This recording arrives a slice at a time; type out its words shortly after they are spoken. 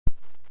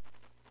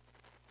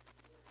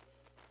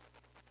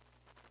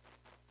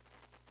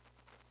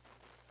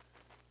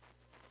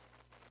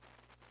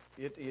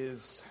It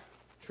is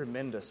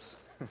tremendous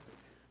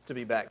to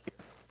be back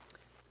here.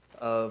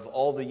 Of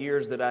all the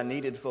years that I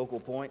needed Focal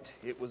Point,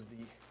 it was the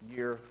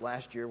year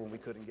last year when we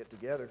couldn't get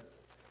together.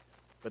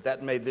 But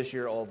that made this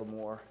year all the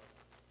more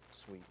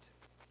sweet.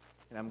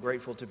 And I'm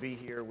grateful to be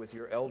here with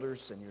your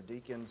elders and your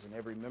deacons and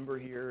every member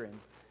here. And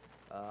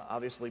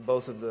obviously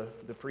both of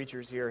the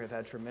preachers here have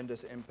had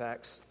tremendous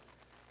impacts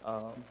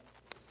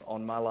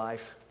on my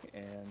life.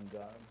 And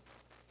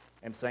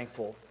I'm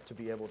thankful to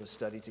be able to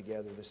study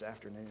together this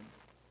afternoon.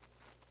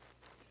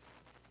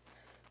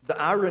 The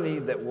irony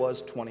that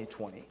was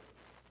 2020.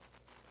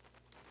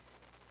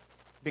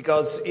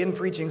 Because in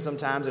preaching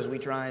sometimes as we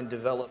try and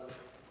develop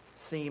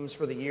themes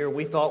for the year,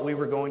 we thought we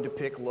were going to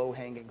pick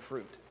low-hanging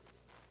fruit.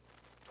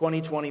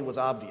 2020 was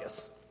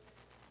obvious.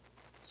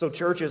 So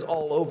churches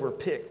all over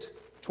picked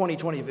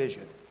 2020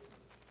 vision.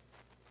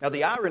 Now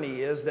the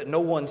irony is that no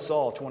one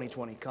saw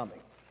 2020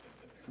 coming.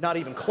 Not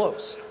even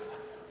close.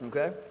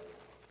 Okay?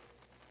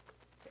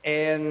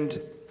 And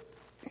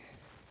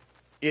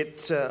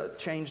it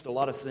changed a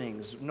lot of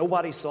things.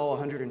 Nobody saw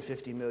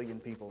 150 million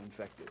people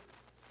infected.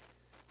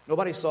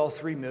 Nobody saw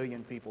 3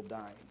 million people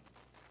dying.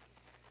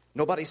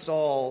 Nobody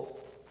saw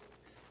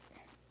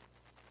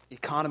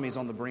economies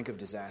on the brink of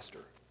disaster.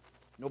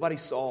 Nobody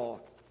saw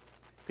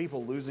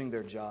people losing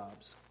their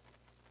jobs.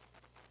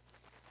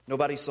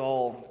 Nobody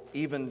saw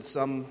even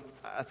some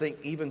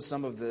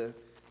of the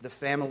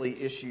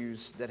family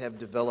issues that have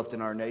developed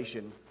in our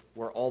nation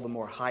were all the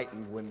more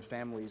heightened when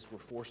families were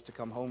forced to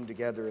come home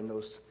together, and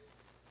those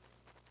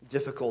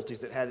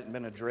difficulties that hadn't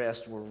been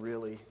addressed were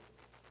really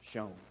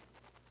shown.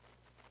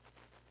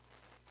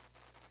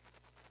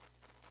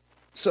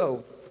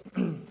 So,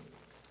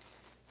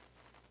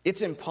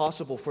 it's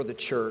impossible for the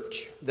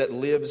church that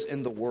lives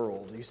in the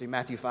world. You see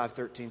Matthew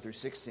 5:13 through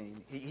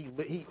 16.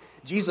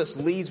 Jesus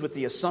leads with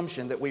the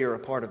assumption that we are a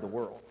part of the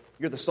world.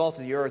 You're the salt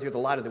of the earth, you're the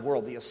light of the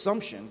world. The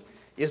assumption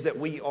is that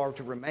we are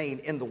to remain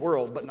in the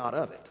world, but not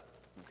of it.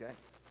 Okay?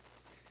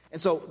 And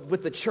so,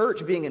 with the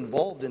church being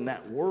involved in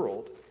that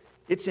world,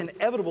 it's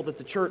inevitable that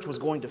the church was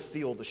going to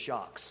feel the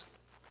shocks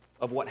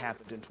of what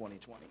happened in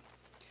 2020.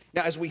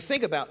 Now, as we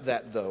think about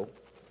that, though,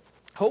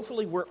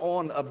 hopefully we're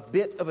on a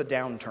bit of a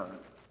downturn,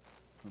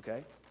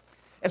 okay?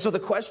 And so the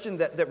question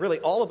that really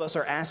all of us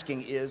are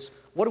asking is,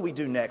 what do we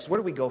do next? Where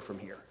do we go from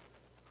here?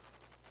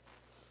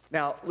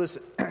 Now,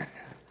 listen,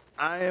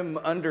 I am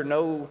under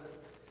no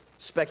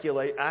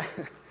speculation.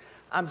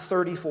 I'm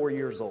 34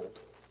 years old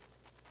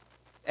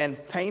and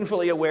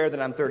painfully aware that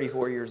I'm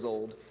 34 years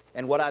old.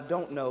 And what I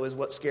don't know is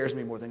what scares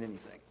me more than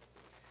anything.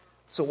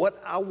 So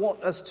what I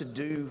want us to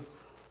do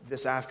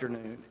this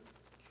afternoon,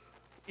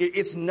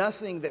 it's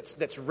nothing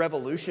that's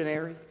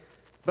revolutionary,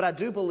 but I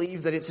do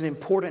believe that it's an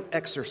important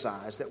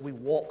exercise that we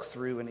walk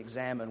through and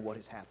examine what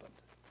has happened.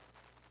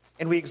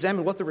 And we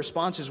examine what the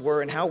responses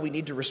were and how we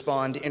need to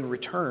respond in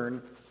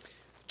return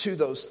to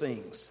those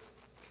things.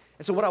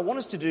 And so what I want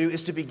us to do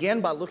is to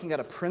begin by looking at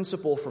a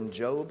principle from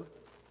Job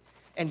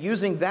and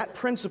using that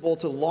principle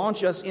to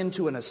launch us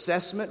into an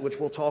assessment, which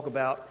we'll talk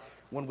about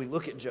when we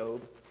look at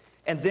Job,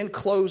 and then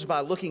close by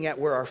looking at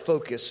where our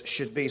focus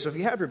should be. So if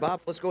you have your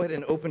Bible, let's go ahead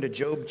and open to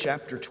Job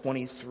chapter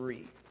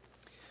 23.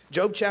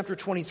 Job chapter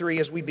 23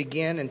 as we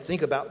begin and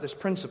think about this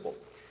principle.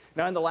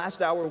 Now in the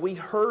last hour we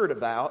heard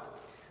about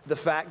the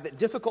fact that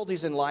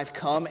difficulties in life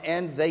come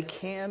and they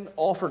can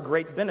offer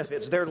great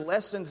benefits. They're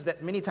lessons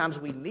that many times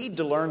we need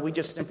to learn, we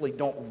just simply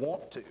don't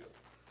want to.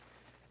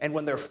 And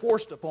when they're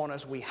forced upon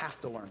us, we have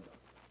to learn them.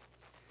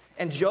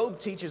 And Job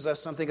teaches us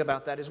something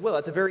about that as well.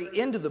 At the very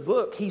end of the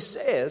book, he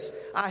says,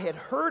 I had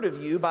heard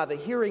of you by the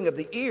hearing of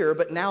the ear,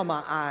 but now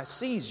my eye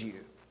sees you.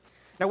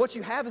 Now what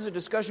you have is a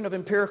discussion of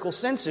empirical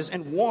senses,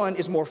 and one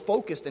is more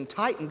focused and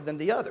tightened than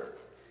the other.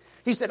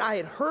 He said, I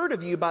had heard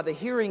of you by the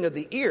hearing of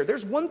the ear.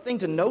 There's one thing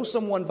to know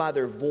someone by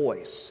their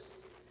voice.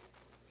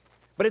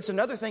 But it's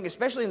another thing,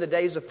 especially in the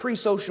days of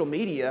pre-social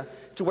media,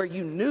 to where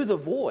you knew the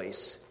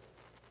voice,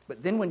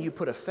 but then when you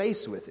put a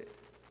face with it,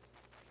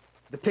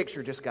 the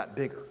picture just got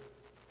bigger.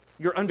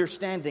 Your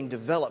understanding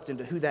developed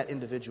into who that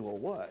individual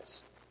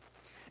was.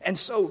 And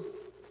so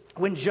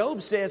when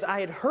Job says, I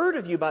had heard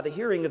of you by the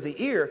hearing of the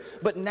ear,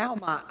 but now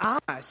my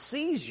eye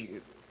sees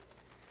you,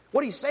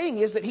 what he's saying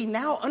is that he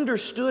now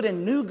understood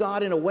and knew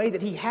God in a way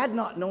that he had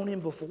not known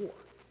him before.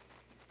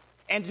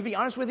 And to be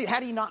honest with you,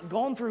 had he not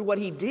gone through what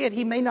he did,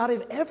 he may not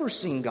have ever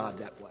seen God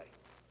that way.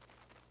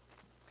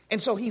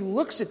 And so he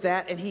looks at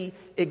that and he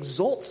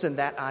exults in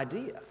that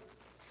idea.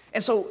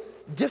 And so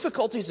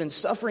difficulties and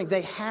suffering,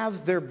 they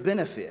have their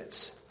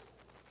benefits.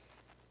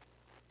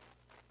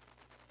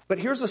 But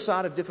here's a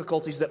side of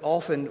difficulties that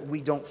often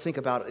we don't think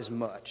about as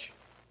much.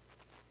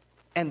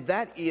 And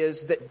that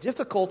is that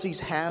difficulties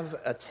have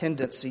a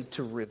tendency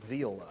to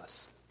reveal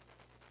us.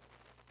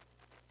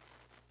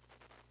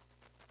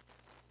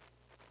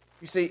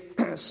 You see,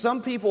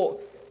 some people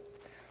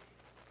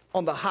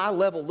on the high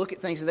level look at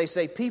things and they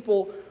say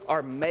people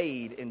are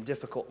made in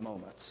difficult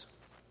moments.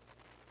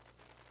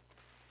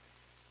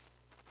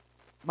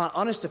 My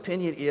honest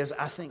opinion is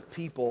I think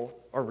people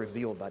are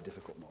revealed by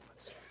difficult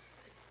moments.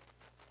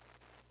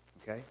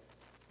 Okay?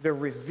 They're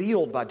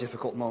revealed by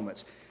difficult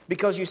moments.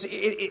 Because you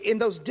see, in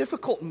those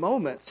difficult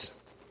moments,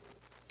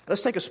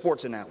 let's take a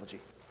sports analogy.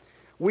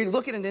 We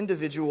look at an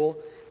individual,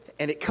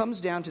 and it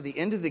comes down to the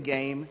end of the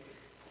game,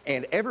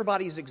 and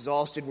everybody's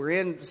exhausted. We're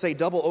in, say,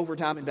 double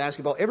overtime in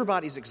basketball.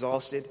 Everybody's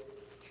exhausted,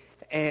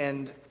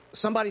 and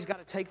somebody's got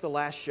to take the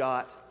last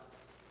shot.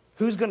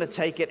 Who's going to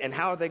take it, and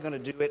how are they going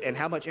to do it, and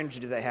how much energy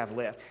do they have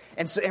left?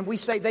 And we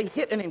say they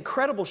hit an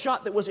incredible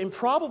shot that was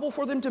improbable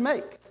for them to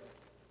make.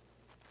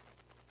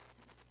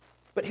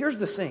 But here's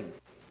the thing.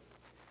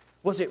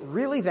 Was it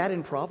really that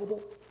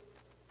improbable?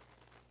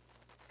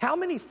 How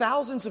many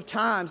thousands of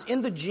times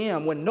in the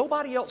gym when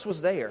nobody else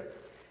was there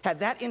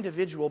had that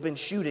individual been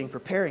shooting,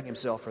 preparing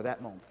himself for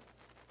that moment?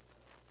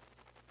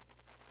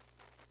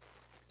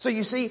 So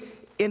you see,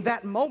 in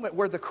that moment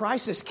where the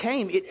crisis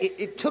came,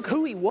 it took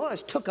who he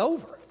was, took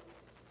over.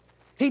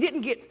 He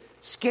didn't get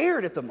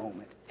scared at the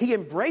moment. He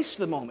embraced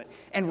the moment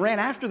and ran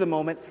after the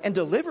moment and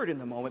delivered in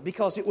the moment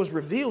because it was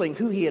revealing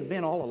who he had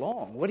been all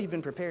along, what he'd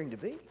been preparing to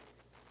be.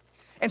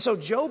 And so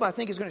Job, I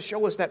think, is going to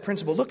show us that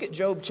principle. Look at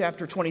Job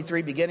chapter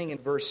 23, beginning in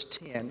verse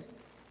 10.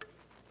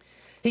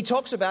 He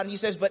talks about it, he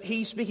says, "But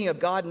he," speaking of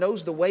God,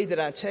 "knows the way that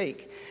I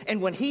take. And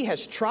when he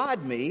has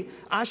tried me,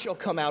 I shall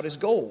come out as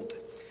gold.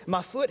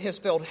 My foot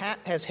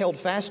has held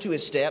fast to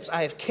his steps.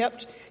 I have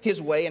kept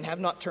his way and have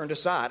not turned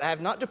aside. I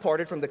have not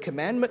departed from the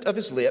commandment of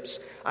his lips.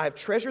 I have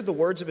treasured the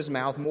words of his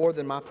mouth more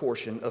than my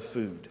portion of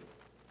food."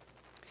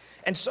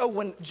 And so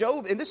when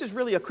Job, and this is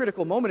really a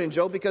critical moment in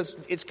Job because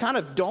it's kind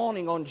of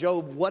dawning on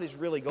Job what is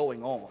really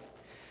going on.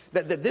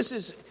 That this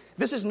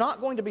is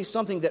not going to be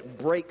something that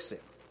breaks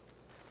him.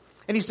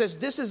 And he says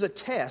this is a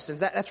test, and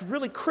that's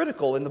really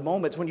critical in the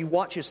moments when you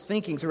watch his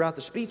thinking throughout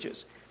the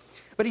speeches.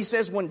 But he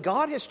says, when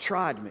God has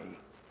tried me,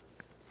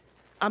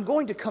 I'm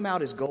going to come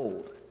out as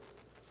gold.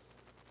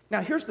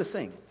 Now here's the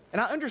thing, and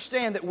I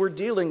understand that we're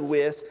dealing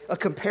with a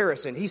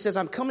comparison. He says,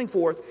 I'm coming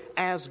forth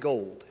as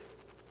gold.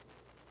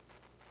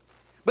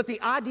 But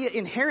the idea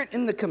inherent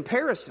in the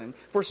comparison,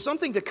 for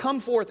something to come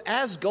forth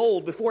as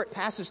gold before it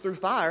passes through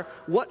fire,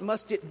 what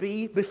must it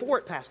be before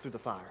it passed through the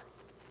fire?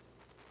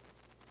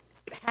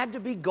 It had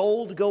to be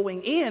gold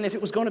going in if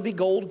it was going to be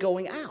gold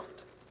going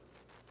out.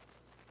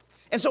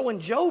 And so when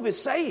Job is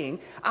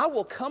saying, I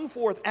will come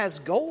forth as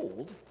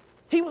gold,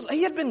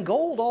 he had been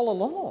gold all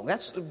along.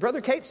 Brother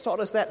Cates taught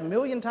us that a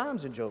million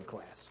times in Job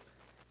class.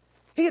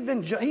 He had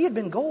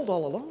been gold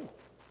all along.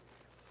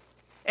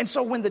 And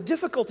so when the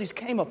difficulties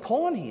came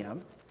upon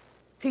him,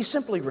 he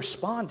simply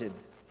responded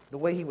the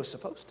way he was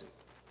supposed to.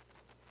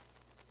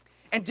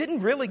 And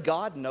didn't really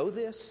God know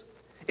this?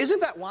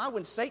 Isn't that why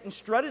when Satan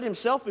strutted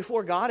himself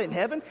before God in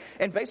heaven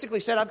and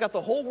basically said, I've got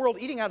the whole world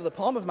eating out of the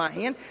palm of my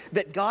hand,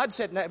 that God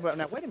said, now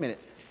wait a minute.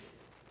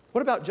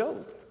 What about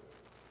Job?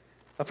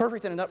 A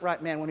perfect and an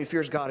upright man, one who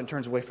fears God and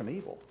turns away from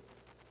evil.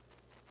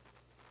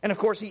 And of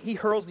course, he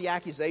hurls the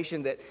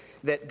accusation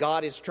that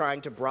God is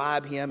trying to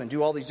bribe him and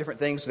do all these different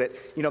things that,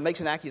 makes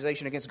an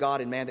accusation against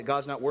God and man, that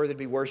God's not worthy to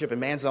be worshipped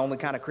and man's the only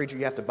kind of creature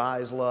you have to buy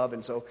his love.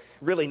 And so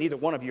really neither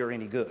one of you are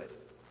any good.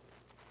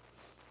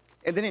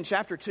 And then in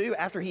chapter 2,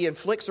 after he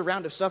inflicts a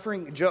round of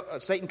suffering,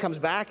 Satan comes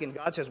back and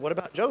God says, what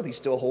about Job? He's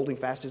still holding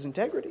fast his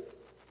integrity.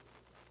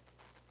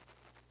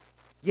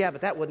 Yeah,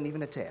 but that wasn't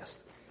even a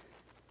test.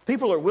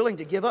 People are willing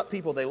to give up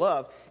people they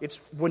love.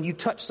 It's when you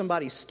touch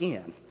somebody's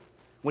skin,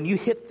 when you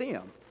hit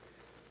them,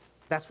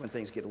 that's when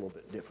things get a little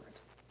bit different.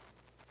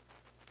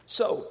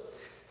 So,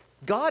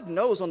 God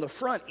knows on the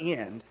front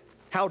end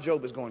how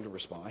Job is going to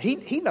respond.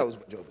 He knows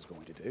what Job is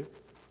going to do.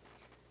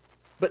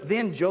 But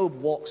then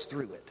Job walks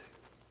through it.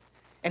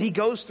 And he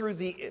goes through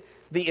the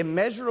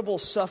immeasurable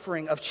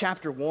suffering of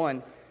chapter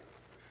 1.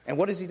 And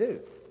what does he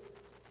do?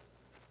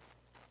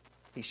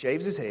 He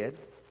shaves his head,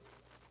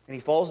 and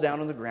he falls down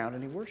on the ground,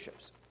 and he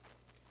worships.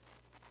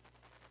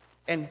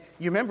 And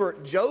you remember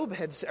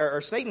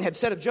Satan had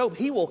said of Job,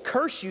 he will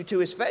curse you to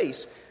his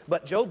face.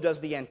 But Job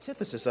does the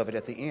antithesis of it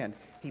at the end.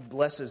 He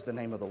blesses the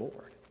name of the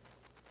Lord.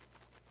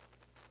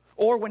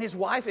 Or when his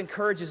wife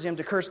encourages him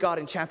to curse God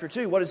in chapter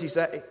 2, what does he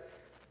say?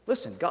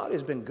 Listen, God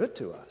has been good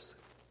to us.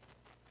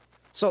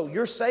 So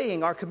you're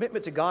saying our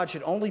commitment to God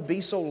should only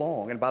be so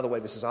long. And by the way,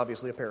 this is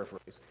obviously a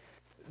paraphrase.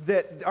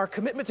 That our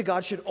commitment to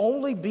God should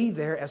only be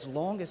there as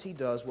long as he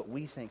does what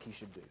we think he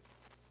should do.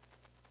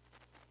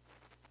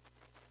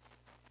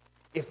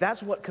 If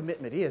that's what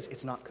commitment is,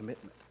 it's not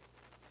commitment.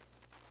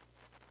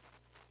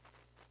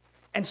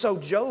 And so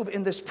Job,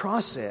 in this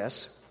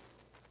process,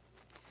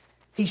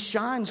 he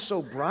shines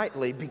so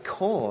brightly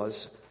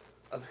because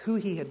of who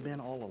he had been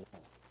all along.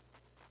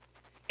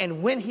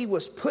 And when he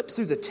was put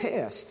through the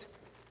test,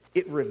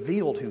 it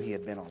revealed who he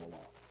had been all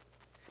along.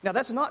 Now,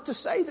 that's not to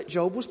say that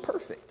Job was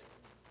perfect.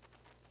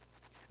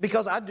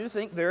 Because I do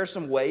think there are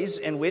some ways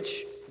in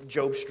which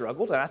Job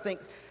struggled. And I think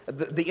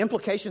the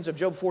implications of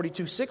Job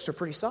 42:6 are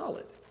pretty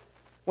solid.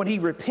 When he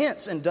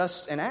repents in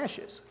dust and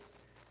ashes,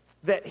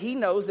 that he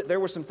knows that there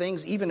were some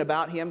things even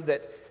about him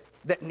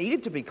that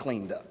needed to be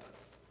cleaned up.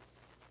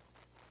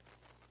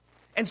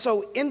 And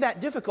so in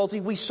that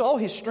difficulty, we saw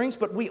his strengths,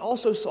 but we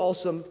also saw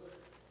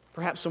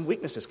perhaps some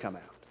weaknesses come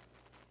out.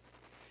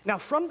 Now,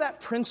 from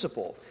that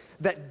principle,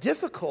 that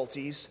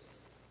difficulties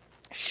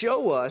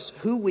show us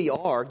who we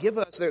are,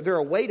 they're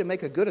a way to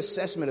make a good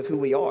assessment of who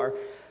we are,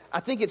 I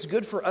think it's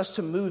good for us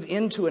to move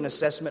into an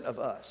assessment of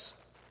us.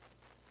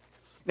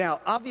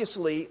 Now,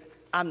 obviously,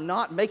 I'm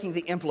not making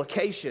the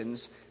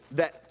implications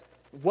that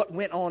what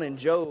went on in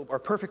Job are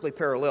perfectly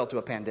parallel to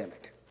a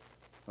pandemic.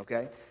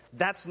 Okay?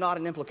 That's not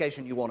an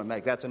implication you want to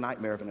make. That's a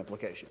nightmare of an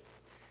implication.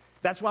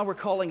 That's why we're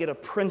calling it a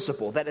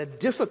principle, that a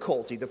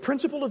difficulty, the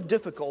principle of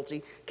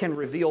difficulty, can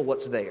reveal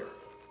what's there.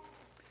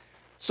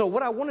 So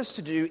what I want us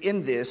to do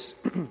in this,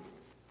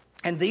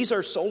 and these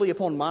are solely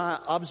upon my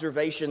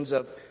observations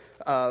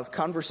of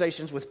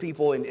conversations with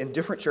people in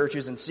different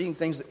churches and seeing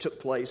things that took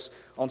place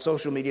on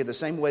social media the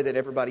same way that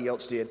everybody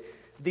else did.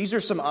 These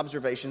are some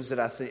observations that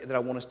I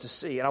want us to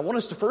see. And I want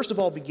us to first of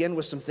all begin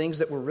with some things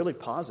that were really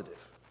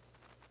positive.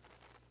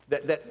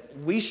 That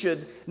we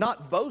should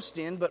not boast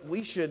in, but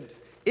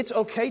it's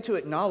okay to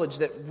acknowledge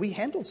that we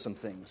handled some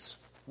things.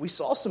 We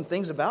saw some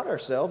things about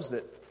ourselves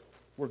that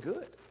were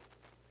good.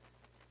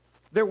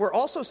 There were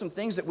also some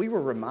things that we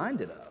were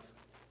reminded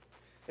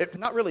of.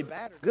 Not really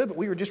bad or good, but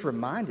we were just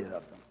reminded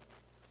of them.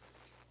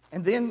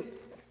 And then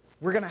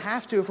we're going to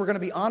have to, if we're going to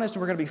be honest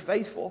and we're going to be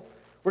faithful,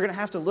 we're going to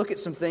have to look at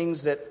some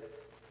things that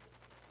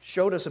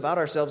showed us about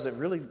ourselves that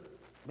really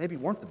maybe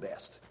weren't the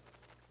best.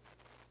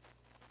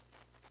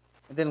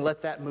 And then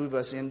let that move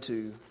us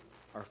into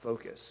our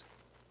focus.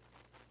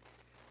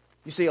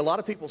 You see, a lot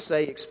of people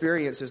say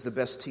experience is the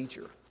best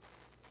teacher.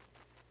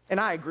 And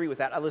I agree with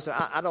that. Listen,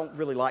 I don't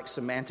really like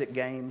semantic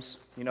games.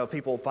 You know,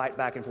 people fight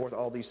back and forth,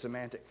 all these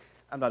semantic.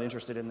 I'm not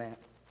interested in that.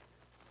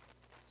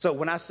 So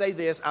when I say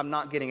this, I'm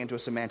not getting into a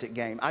semantic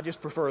game. I just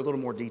prefer a little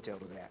more detail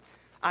to that.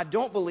 I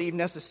don't believe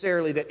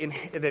necessarily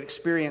that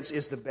experience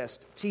is the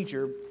best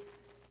teacher.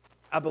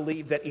 I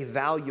believe that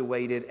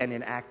evaluated and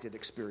enacted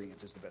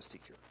experience is the best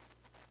teacher.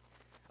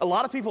 A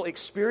lot of people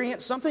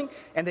experience something,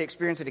 and they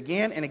experience it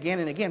again and again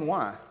and again.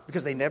 Why?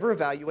 Because they never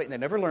evaluate and they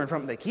never learn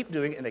from it. They keep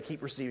doing it, and they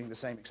keep receiving the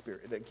same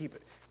experience. They keep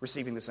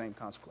receiving the same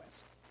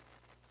consequence.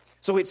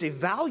 So it's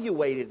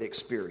evaluated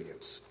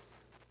experience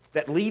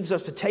that leads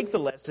us to take the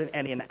lesson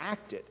and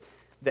enact it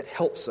that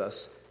helps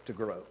us to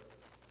grow.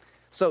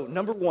 So,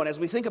 number one, as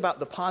we think about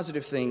the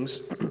positive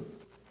things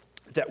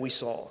that we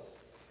saw,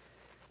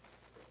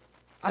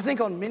 I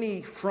think on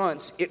many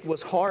fronts it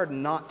was hard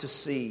not to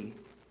see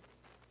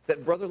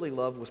that brotherly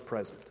love was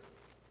present.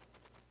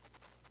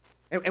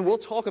 And we'll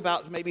talk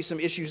about maybe some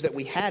issues that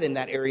we had in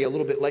that area a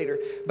little bit later,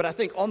 but I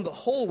think on the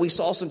whole we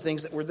saw some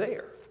things that were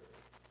there.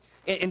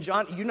 In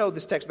John, you know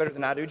this text better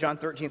than I do, John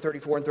 13,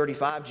 34 and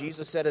 35,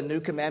 Jesus said, "A new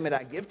commandment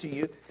I give to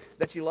you,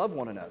 that you love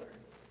one another."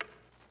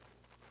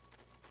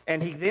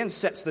 And he then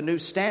sets the new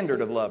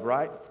standard of love,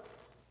 right?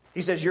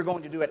 He says, "You're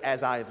going to do it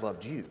as I have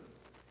loved you."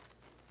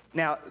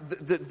 Now,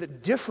 the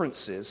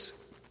differences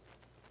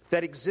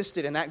that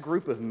existed in that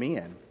group of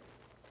men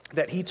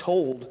that he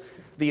told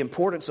the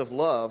importance of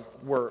love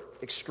were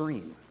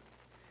extreme.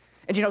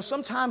 And you know,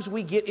 sometimes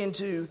we get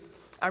into,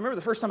 I remember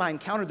the first time I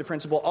encountered the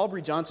principle,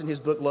 Aubrey Johnson,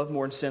 his book, Love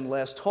More and Sin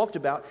Less, talked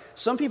about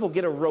some people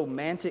get a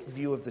romantic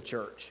view of the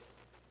church.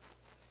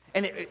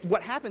 And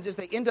what happens is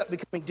they end up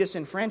becoming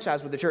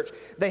disenfranchised with the church.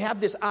 They have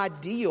this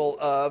ideal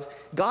of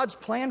God's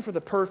plan for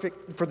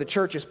the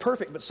church is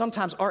perfect, but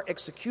sometimes our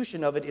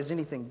execution of it is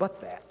anything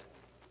but that.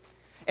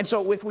 And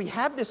so if we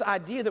have this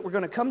idea that we're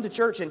going to come to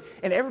church and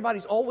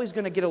everybody's always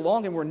going to get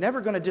along and we're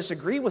never going to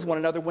disagree with one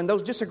another, when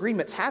those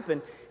disagreements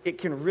happen, it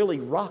can really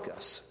rock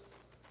us.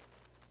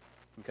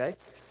 Okay?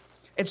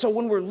 And so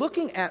when we're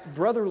looking at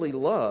brotherly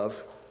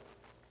love,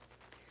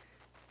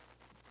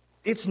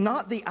 it's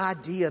not the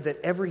idea that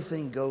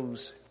everything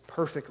goes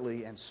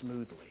perfectly and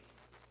smoothly.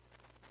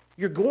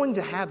 You're going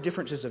to have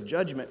differences of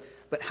judgment,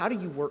 but how do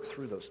you work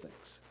through those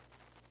things?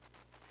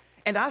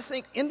 And I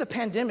think in the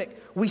pandemic,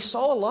 we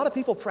saw a lot of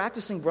people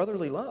practicing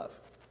brotherly love.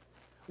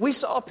 We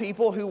saw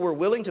people who were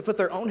willing to put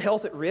their own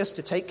health at risk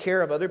to take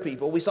care of other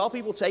people. We saw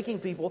people taking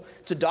people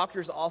to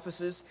doctors'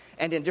 offices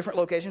and in different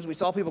locations. We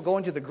saw people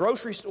going to the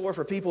grocery store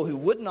for people who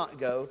would not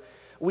go.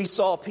 We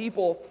saw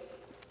people,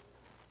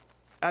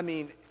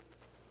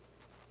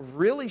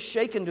 really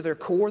shaken to their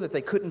core that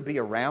they couldn't be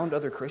around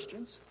other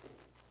Christians.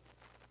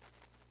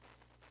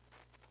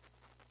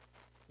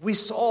 We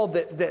saw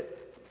that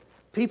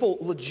people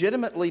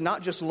legitimately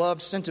not just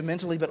loved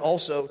sentimentally, but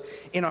also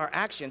in our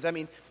actions.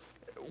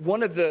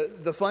 One of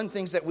the fun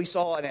things that we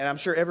saw, and I'm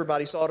sure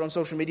everybody saw it on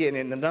social media and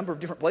in a number of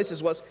different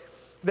places, was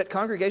that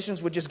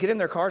congregations would just get in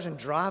their cars and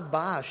drive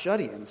by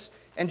shut-ins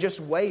and just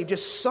wave,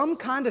 just some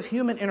kind of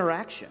human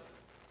interaction.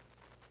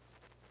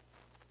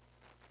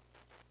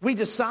 We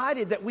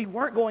decided that we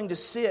weren't going to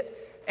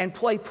sit and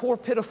play poor,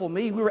 pitiful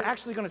me. We were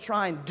actually going to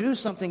try and do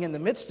something in the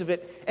midst of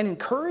it and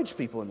encourage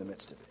people in the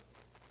midst of it.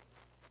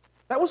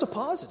 That was a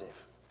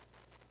positive.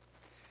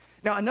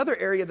 Now, another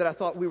area that I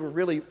thought we were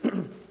really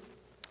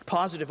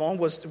positive on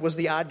was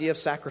the idea of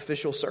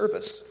sacrificial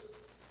service.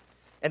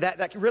 And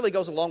that really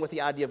goes along with the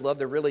idea of love.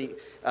 They're really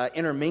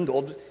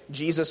intermingled.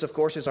 Jesus, of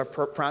course, is our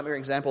primary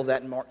example of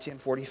that in Mark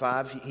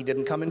 10:45. He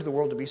didn't come into the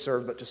world to be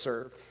served, but to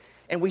serve.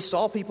 And we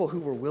saw people who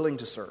were willing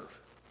to serve.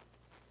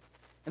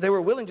 And they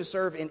were willing to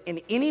serve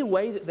in any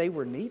way that they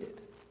were needed,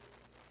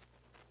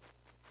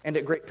 and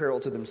at great peril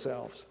to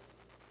themselves.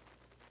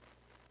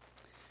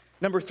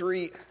 Number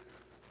 3,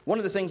 one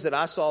of the things that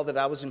I saw that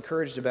I was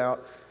encouraged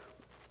about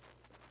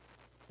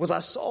was I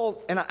saw,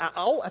 and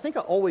I think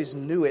I always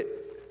knew it,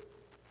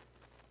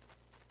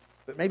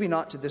 but maybe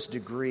not to this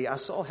degree. I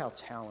saw how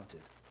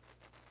talented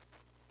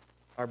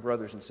our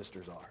brothers and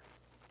sisters are.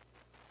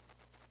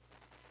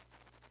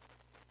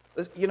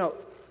 You know,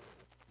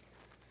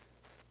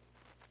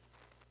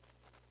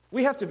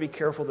 we have to be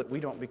careful that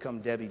we don't become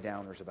Debbie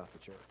Downers about the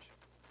church.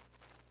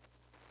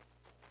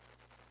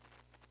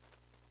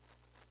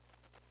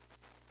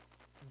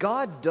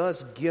 God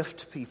does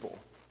gift people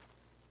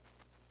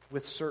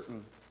with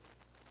certain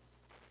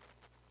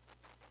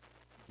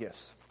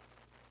gifts.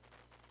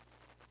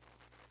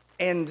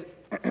 And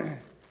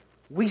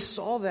we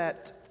saw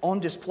that on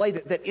display,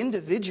 that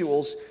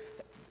individuals,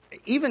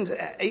 even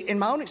in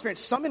my own experience,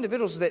 some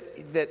individuals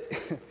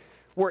that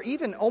were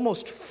even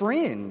almost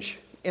fringe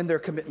in their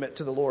commitment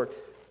to the Lord,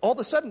 all of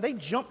a sudden they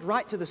jumped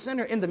right to the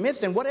center in the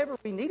midst, and whatever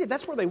we needed,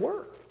 that's where they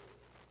were.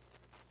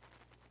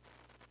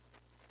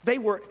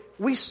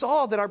 We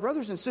saw that our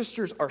brothers and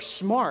sisters are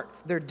smart,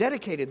 they're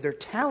dedicated, they're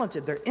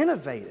talented, they're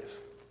innovative.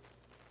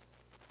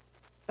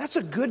 That's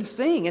a good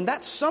thing, and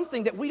that's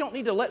something that we don't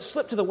need to let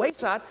slip to the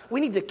wayside. We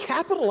need to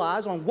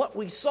capitalize on what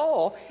we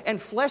saw and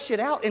flesh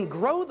it out and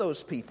grow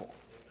those people.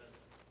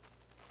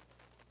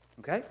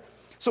 Okay?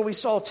 So we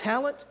saw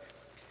talent.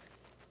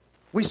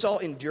 We saw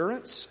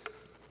endurance.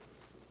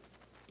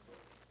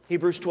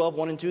 Hebrews 12,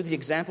 1 and 2, the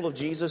example of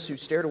Jesus who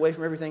stared away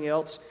from everything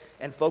else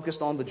and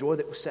focused on the joy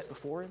that was set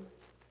before him.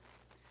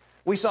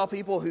 We saw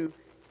people who,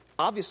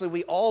 obviously,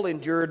 we all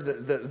endured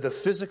the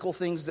physical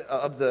things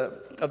of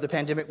the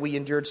pandemic. We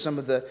endured some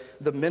of the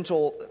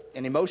mental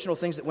and emotional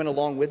things that went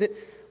along with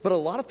it. But a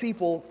lot of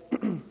people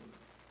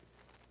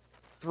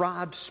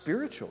thrived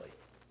spiritually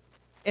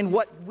in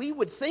what we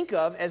would think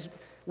of as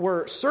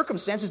were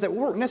circumstances that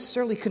weren't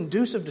necessarily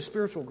conducive to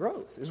spiritual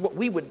growth, is what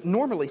we would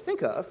normally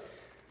think of.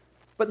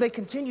 But they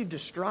continued to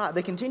strive.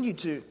 They continued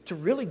to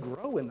really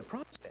grow in the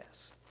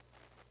process.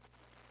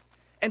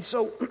 And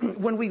so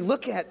when we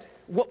look at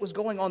what was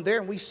going on there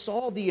and we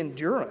saw the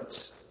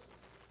endurance,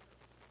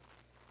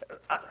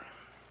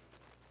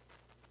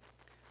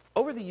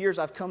 over the years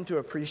I've come to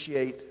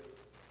appreciate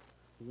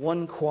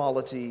one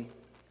quality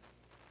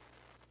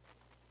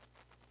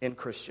in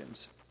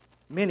Christians.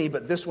 Many,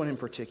 but this one in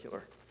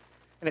particular.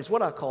 And it's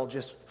what I call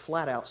just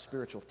flat out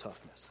spiritual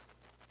toughness.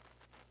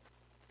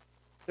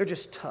 They're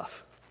just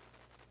tough.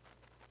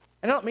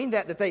 And I don't mean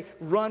that they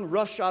run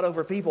roughshod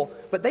over people,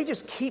 but they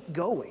just keep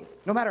going.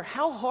 No matter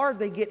how hard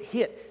they get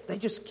hit, they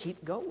just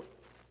keep going.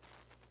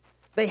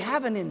 They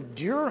have an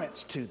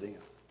endurance to them.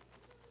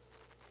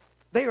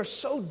 They are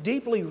so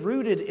deeply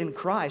rooted in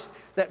Christ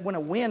that when a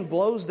wind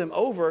blows them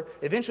over,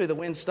 eventually the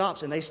wind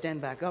stops and they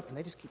stand back up and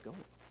they just keep going.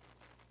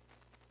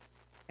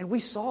 And we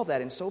saw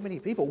that in so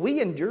many people.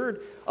 We endured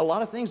a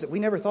lot of things that we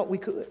never thought we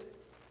could.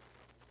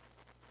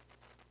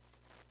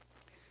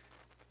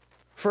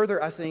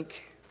 Further, I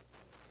think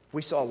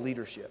we saw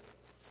leadership.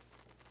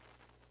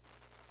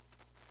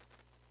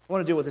 I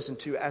want to deal with this in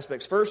two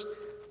aspects. First,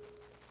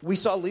 we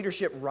saw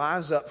leadership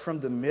rise up from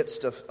the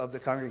midst of the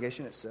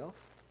congregation itself.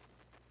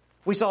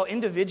 We saw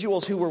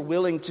individuals who were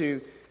willing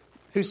to,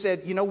 who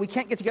said, you know, we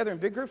can't get together in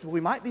big groups, but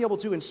we might be able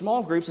to in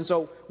small groups, and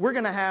so we're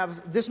going to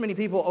have this many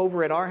people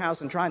over at our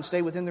house and try and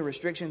stay within the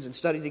restrictions and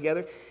study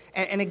together.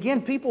 And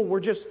again, people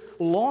were just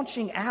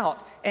launching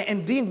out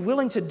and being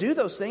willing to do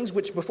those things,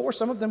 which before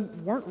some of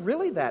them weren't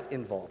really that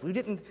involved. We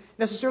didn't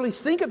necessarily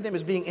think of them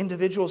as being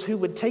individuals who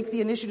would take the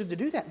initiative to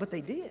do that, but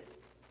they did.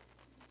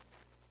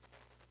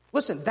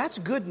 Listen, that's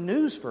good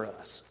news for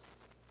us.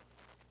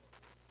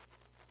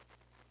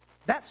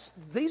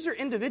 These are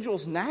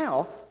individuals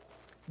now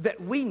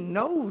that we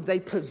know they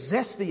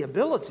possess the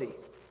ability.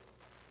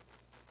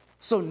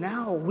 So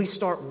now we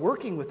start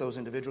working with those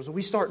individuals and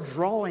we start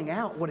drawing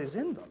out what is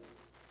in them.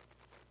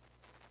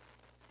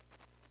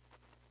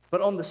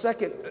 But on the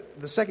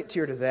second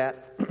tier to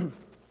that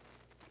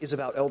is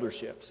about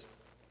elderships.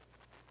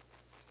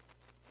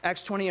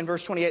 Acts 20 and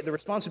verse 28, the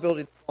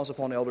responsibility that falls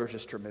upon elders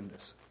is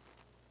tremendous.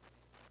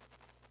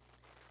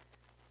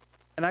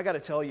 And I got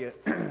to tell you,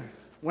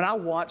 when I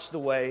watch the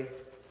way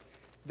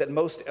that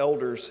most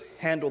elders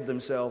handled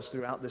themselves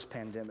throughout this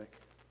pandemic,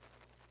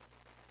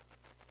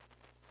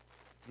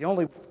 the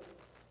only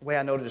way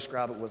I know to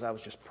describe it was I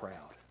was just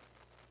proud.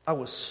 I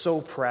was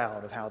so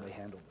proud of how they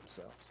handled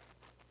themselves.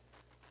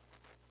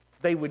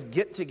 They would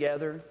get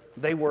together.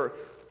 They were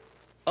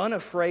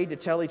unafraid to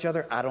tell each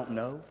other, I don't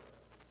know.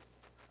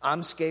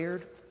 I'm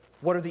scared.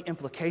 What are the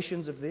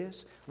implications of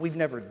this? We've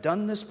never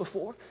done this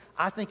before.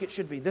 I think it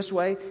should be this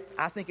way.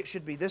 I think it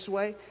should be this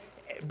way.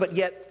 But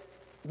yet,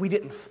 they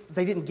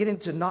didn't get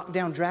into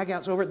knockdown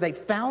dragouts over it. They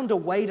found a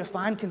way to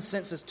find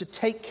consensus to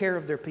take care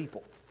of their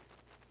people.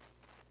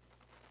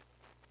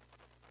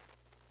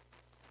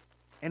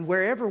 And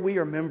wherever we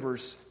are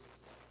members,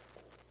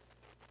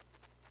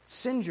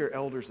 send your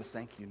elders a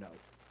thank you note.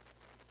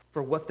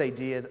 for what they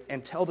did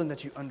and tell them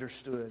that you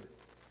understood.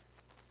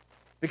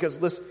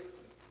 Because listen,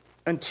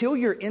 until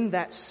you're in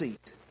that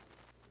seat,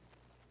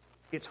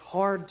 it's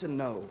hard to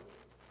know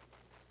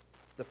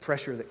the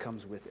pressure that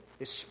comes with it,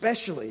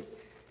 especially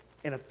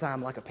in a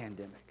time like a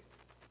pandemic.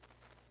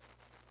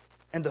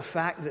 And the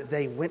fact that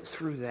they went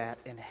through that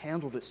and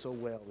handled it so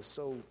well was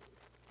so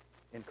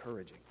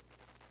encouraging.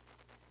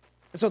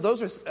 And so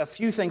those are a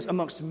few things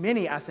amongst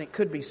many, I think,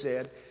 could be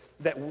said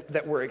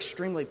that were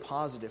extremely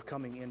positive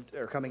coming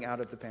out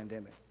of the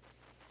pandemic.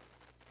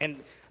 And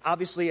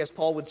obviously, as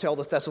Paul would tell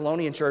the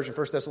Thessalonian church in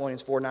 1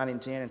 Thessalonians 4, 9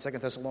 and 10, and 2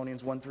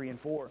 Thessalonians 1, 3 and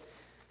 4,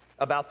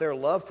 about their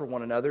love for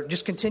one another,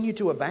 just continue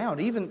to abound.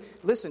 Even,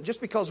 listen,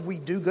 just because we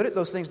do good at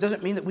those things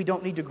doesn't mean that we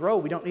don't need to grow,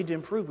 we don't need to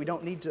improve, we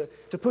don't need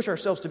to push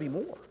ourselves to be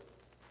more.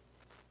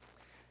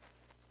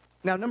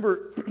 Now,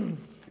 number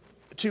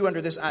 2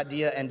 under this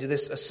idea and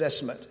this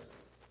assessment,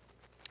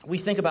 we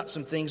think about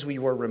some things we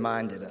were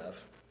reminded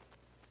of.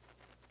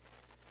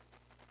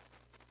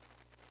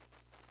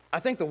 I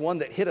think the one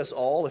that hit us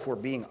all, if we're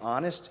being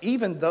honest,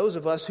 even those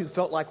of us who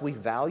felt like we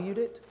valued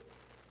it,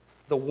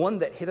 the one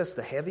that hit us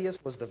the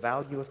heaviest was the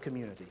value of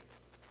community.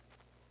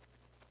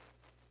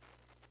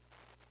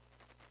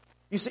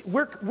 You see,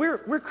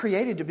 we're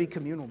created to be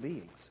communal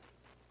beings.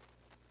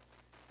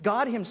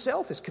 God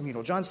himself is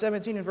communal. John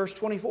 17 and verse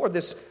 24,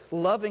 this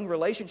loving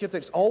relationship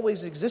that's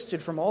always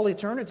existed from all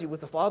eternity with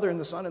the Father and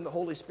the Son and the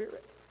Holy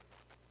Spirit.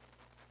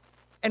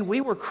 And we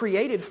were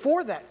created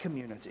for that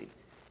community.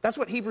 That's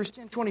what Hebrews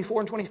 10,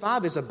 24 and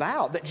 25 is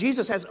about, that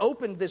Jesus has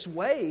opened this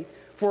way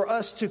for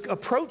us to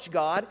approach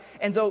God,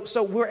 and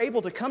so we're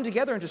able to come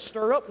together and to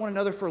stir up one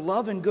another for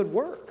love and good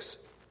works.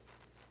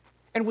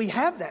 And we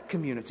have that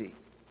community.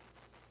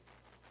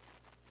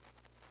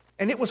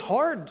 And it was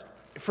hard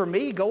for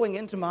me going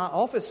into my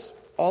office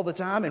all the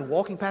time and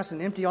walking past an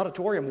empty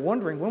auditorium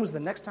wondering when was the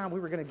next time we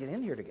were going to get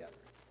in here together.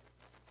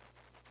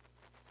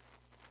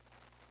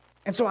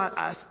 And so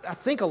I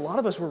think a lot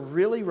of us were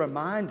really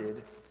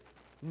reminded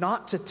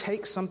not to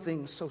take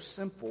something so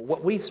simple,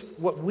 what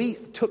we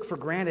took for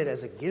granted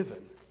as a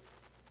given,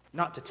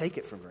 not to take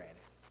it for granted,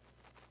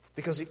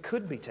 because it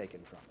could be taken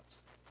from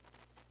us.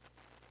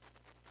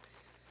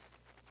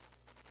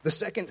 The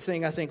second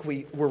thing I think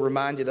we were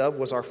reminded of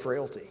was our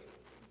frailty.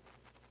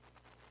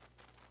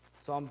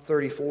 Psalm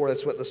 34,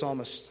 that's what the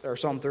psalmist, or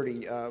Psalm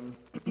 30,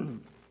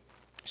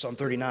 Psalm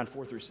 39,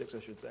 4 through 6, I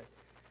should say,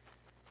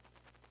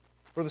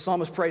 where the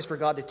psalmist prays for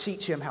God to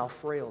teach him how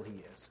frail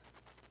he is.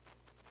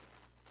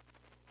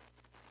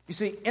 You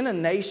see, in a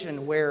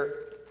nation where,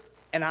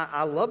 and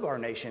I love our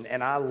nation,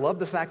 and I love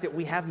the fact that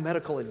we have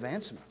medical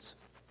advancements.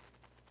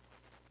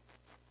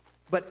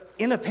 But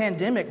in a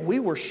pandemic, we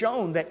were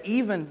shown that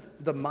even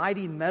the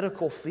mighty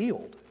medical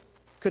field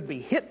could be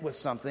hit with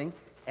something,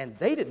 and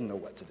they didn't know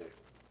what to do.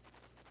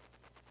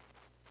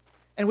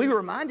 And we were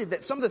reminded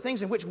that some of the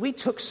things in which we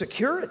took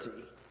security,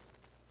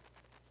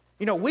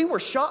 we were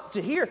shocked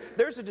to hear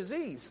there's a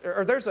disease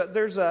or there's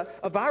a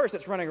virus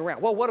that's running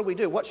around. Well, what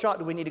do? What shot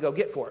do we need to go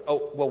get for it?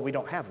 Oh, well, we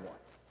don't have one.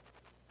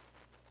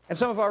 And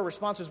some of our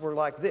responses were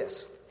like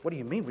this. What do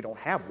you mean we don't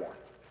have one?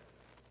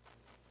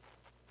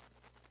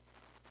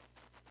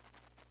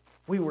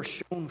 We were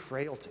shown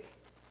frailty.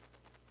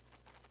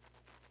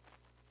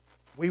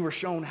 We were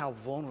shown how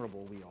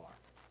vulnerable we are.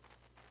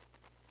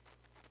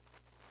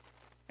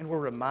 And we're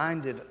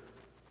reminded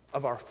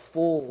of our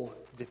full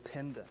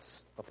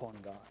dependence upon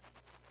God.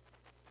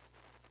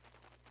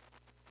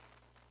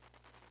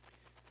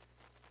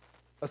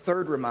 A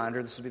third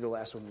reminder, this will be the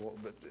last one,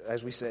 but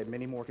as we said,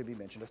 many more could be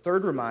mentioned. A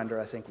third reminder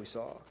I think we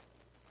saw.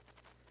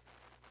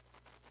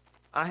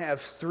 I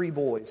have 3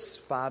 boys,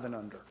 5 and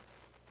under.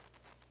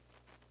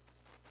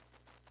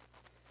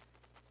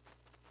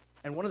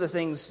 And one of the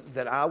things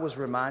that I was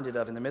reminded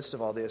of in the midst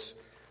of all this,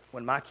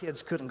 when my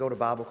kids couldn't go to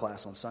Bible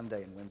class on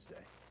Sunday and Wednesday,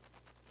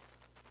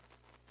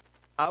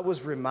 I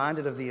was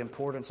reminded of the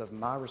importance of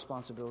my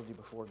responsibility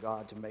before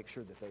God to make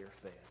sure that they are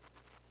fed.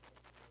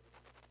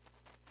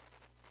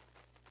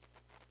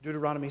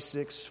 Deuteronomy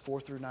 6,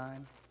 4 through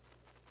 9.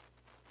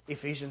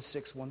 Ephesians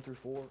 6, 1 through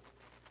 4.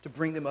 To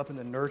bring them up in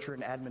the nurture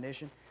and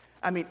admonition.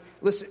 I mean,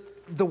 listen,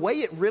 the way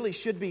it really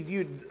should be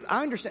viewed,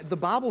 I understand the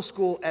Bible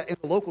school in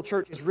the local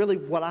church is really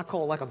what I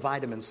call like a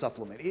vitamin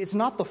supplement. It's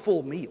not the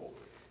full meal.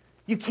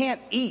 You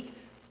can't eat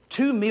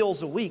 2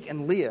 meals a week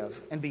and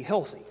live and be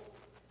healthy.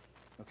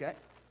 Okay?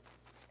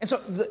 And so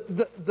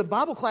the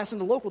Bible class in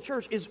the local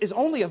church is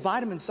only a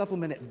vitamin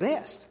supplement at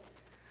best.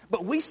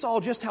 But we saw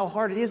just how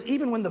hard it is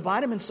even when the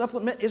vitamin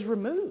supplement is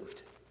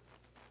removed.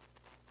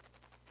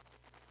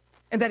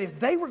 And that if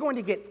they were going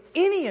to get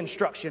any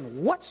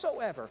instruction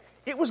whatsoever,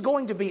 it was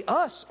going to be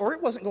us or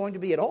it wasn't going to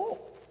be at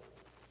all.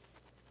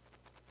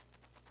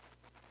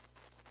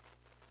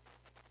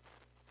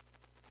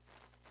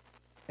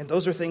 And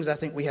those are things I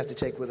think we have to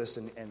take with us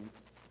and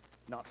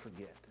not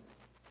forget.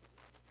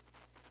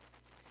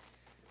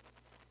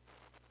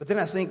 But then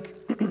I think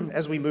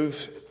as we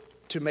move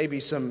to maybe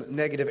some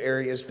negative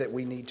areas that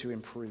we need to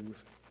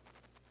improve.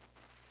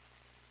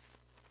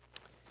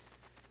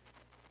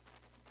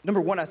 Number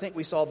one, I think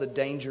we saw the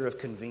danger of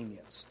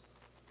convenience.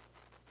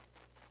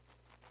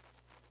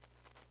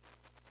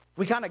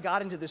 We kind of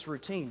got into this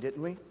routine,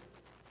 didn't we?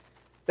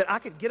 That I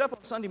could get up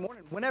on Sunday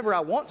morning whenever I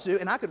want to,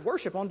 and I could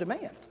worship on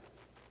demand.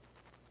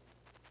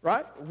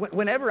 Right?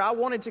 Whenever I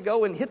wanted to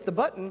go and hit the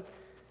button,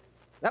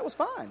 that was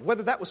fine.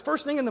 Whether that was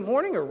first thing in the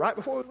morning or right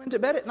before we went to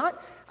bed at night,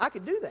 I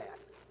could do that.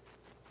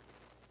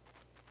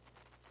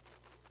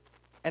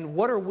 And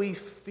what are we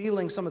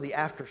feeling some of the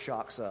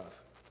aftershocks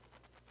of?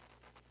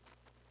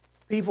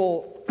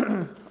 People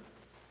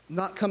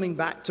not coming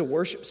back to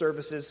worship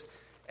services,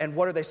 and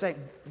what are they saying?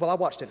 Well, I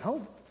watched at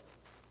home.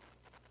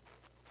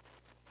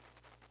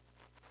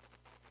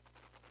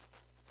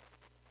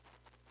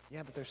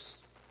 Yeah, but there's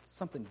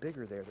something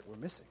bigger there that we're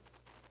missing.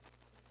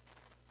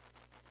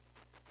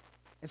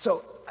 And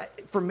so,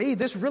 for me,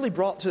 this really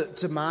brought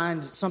to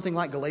mind something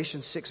like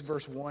Galatians 6,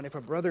 verse 1. If a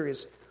brother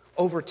is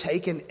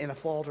overtaken in a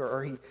fault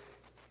or he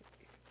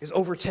is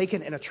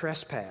overtaken in a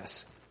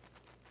trespass.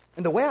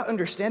 And the way I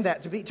understand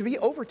that, to be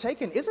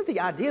overtaken isn't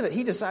the idea that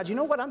he decides, you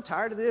know what, I'm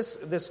tired of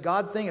this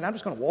God thing and I'm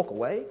just going to walk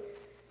away.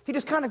 He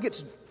just kind of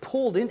gets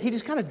pulled in. He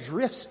just kind of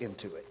drifts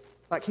into it,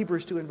 like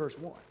Hebrews 2 and verse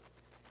 1.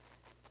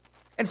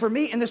 And for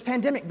me, in this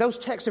pandemic, those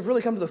texts have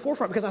really come to the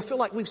forefront because I feel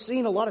like we've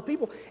seen a lot of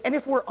people. And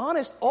if we're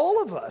honest,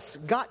 all of us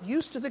got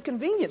used to the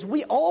convenience.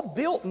 We all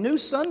built new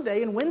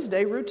Sunday and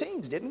Wednesday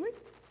routines, didn't we?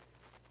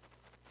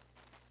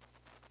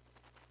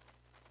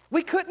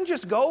 We couldn't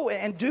just go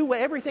and do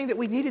everything that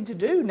we needed to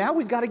do. Now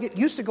we've got to get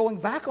used to going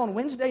back on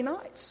Wednesday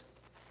nights,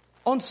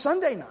 on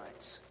Sunday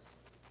nights,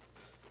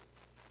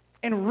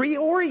 and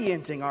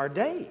reorienting our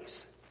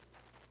days.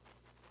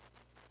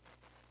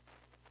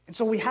 And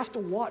so we have to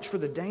watch for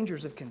the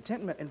dangers of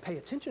contentment and pay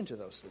attention to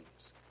those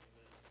things.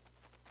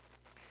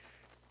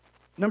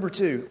 Number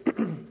 2,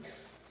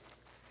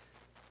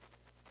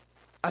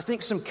 I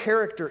think some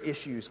character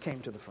issues came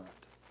to the front.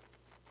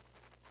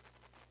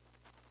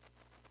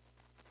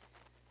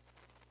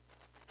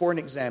 For an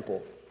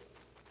example,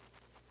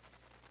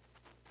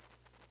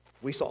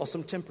 we saw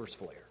some tempers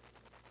flare.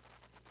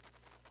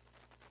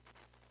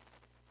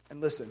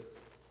 And listen,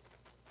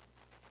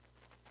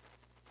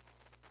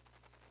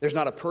 there's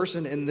not a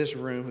person in this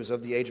room who's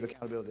of the age of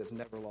accountability that's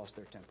never lost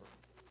their temper.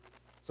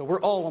 So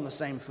we're all on the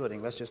same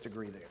footing. Let's just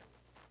agree there.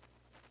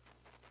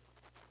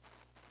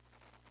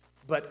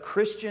 But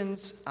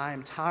Christians, I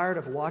am tired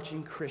of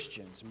watching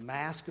Christians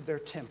mask their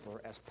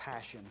temper as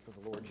passion for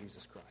the Lord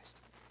Jesus Christ.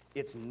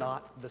 It's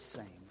not the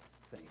same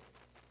thing.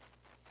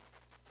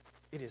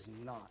 It is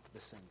not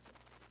the same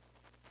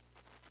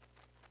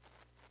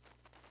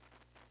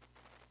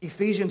thing.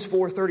 Ephesians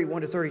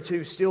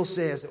 4:31-32 still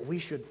says that we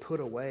should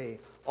put away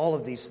all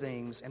of these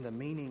things, and the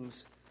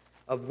meanings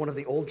of one of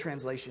the old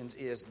translations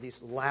is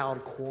this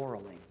loud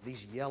quarreling,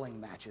 these yelling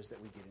matches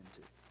that we get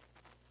into.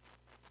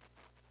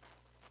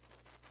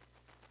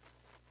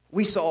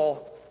 We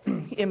saw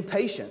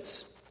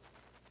impatience.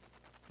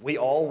 We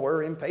all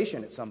were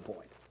impatient at some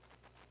point,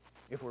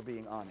 if we're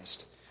being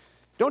honest.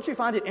 Don't you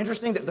find it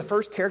interesting that the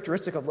first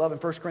characteristic of love in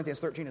 1 Corinthians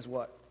 13 is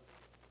what?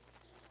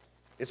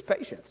 It's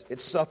patience. It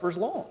suffers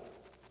long.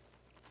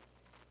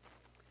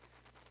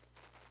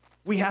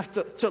 We have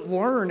to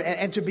learn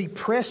and to be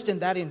pressed in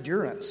that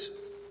endurance.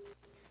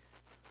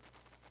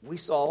 We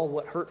saw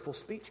what hurtful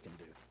speech can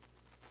do.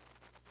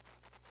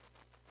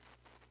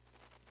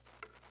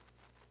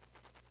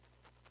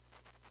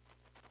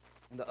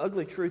 And the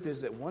ugly truth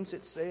is that once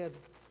it's said,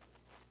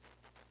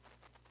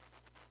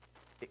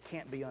 it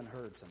can't be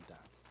unheard sometimes.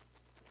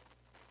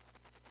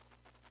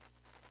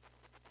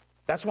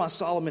 That's why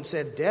Solomon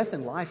said, death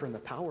and life are in the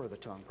power of the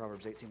tongue,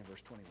 Proverbs 18 and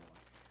verse 21.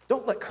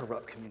 Don't let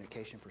corrupt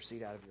communication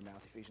proceed out of your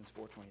mouth, Ephesians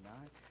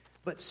 4:29.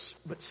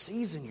 But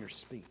season your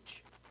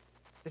speech,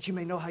 that you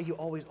may know how you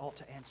always ought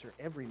to answer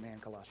every man,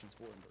 Colossians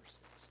 4 and verse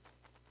 6.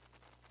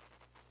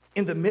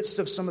 In the midst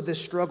of some of this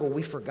struggle,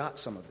 we forgot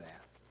some of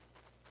that.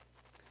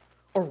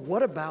 Or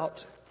what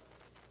about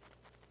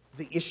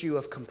the issue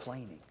of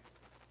complaining?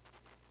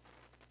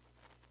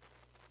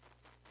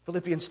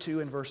 Philippians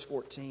 2 and verse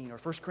 14, or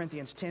 1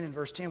 Corinthians 10 and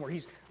verse 10, where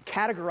he's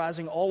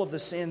categorizing all of the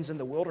sins in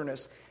the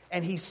wilderness,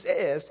 and he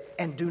says,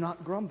 and do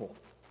not grumble,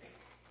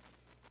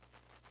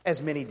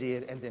 as many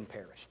did and then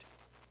perished.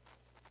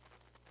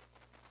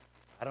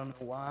 I don't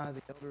know why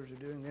the elders are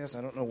doing this.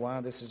 I don't know why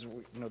this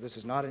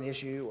is not an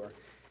issue, or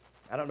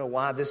I don't know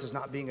why this is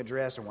not being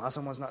addressed, or why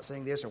someone's not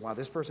saying this, or why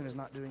this person is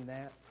not doing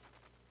that.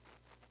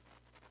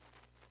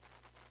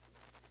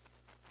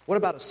 What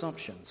about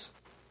assumptions?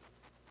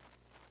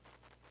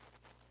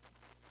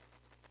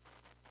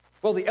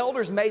 Well, the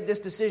elders made this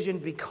decision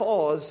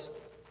because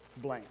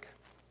blank.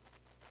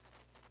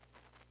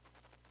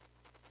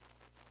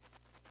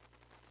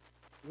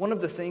 One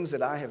of the things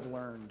that I have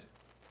learned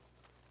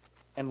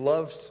and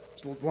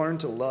learned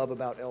to love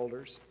about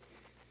elders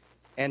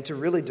and to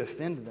really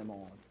defend them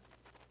on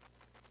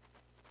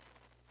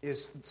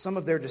is some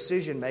of their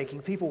decision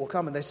making. People will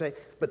come and they say,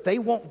 but they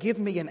won't give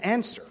me an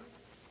answer.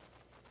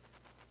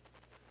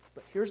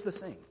 But here's the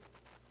thing.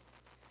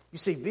 You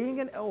see, being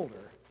an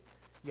elder,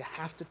 you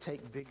have to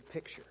take big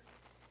picture.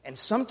 And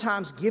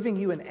sometimes giving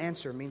you an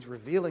answer means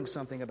revealing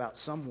something about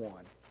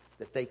someone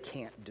that they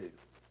can't do.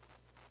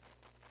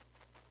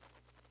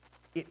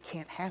 It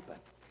can't happen.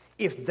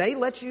 If they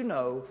let you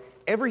know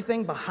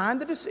everything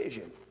behind the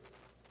decision,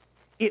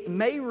 it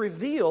may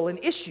reveal an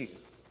issue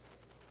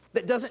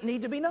that doesn't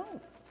need to be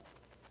known.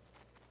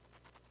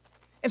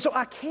 And so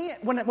I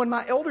can't, when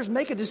my elders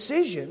make a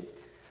decision,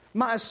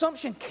 my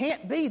assumption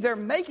can't be they're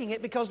making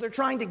it because they're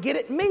trying to get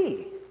at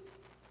me.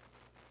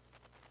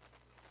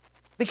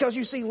 Because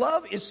you see,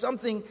 love is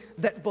something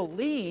that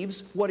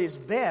believes what is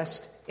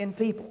best in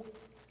people.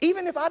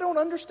 Even if I don't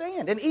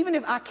understand, and even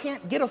if I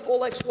can't get a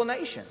full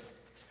explanation,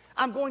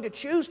 I'm going to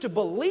choose to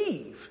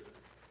believe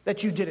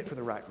that you did it for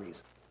the right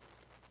reason,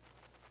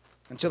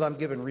 until I'm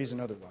given reason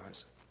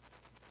otherwise.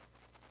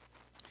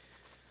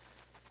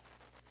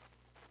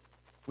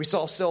 We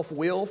saw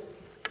self-will.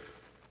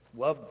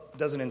 Love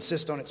doesn't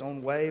insist on its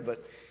own way,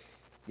 but,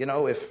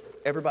 if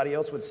everybody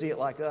else would see it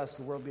like us,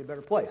 the world would be a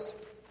better place.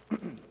 I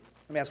mean,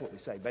 that's what we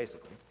say,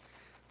 basically.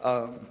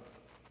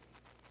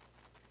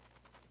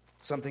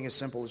 Something as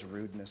simple as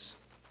rudeness.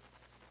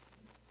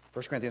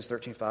 1 Corinthians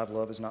 13:5,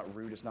 love is not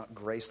rude, it's not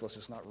graceless,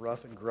 it's not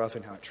rough and gruff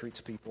in how it treats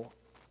people.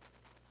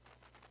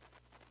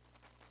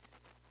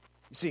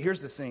 You see,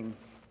 here's the thing.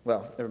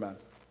 Well, never mind.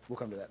 We'll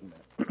come to that in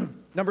a minute.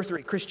 Number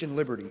 3, Christian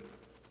liberty.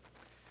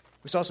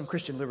 We saw some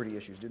Christian liberty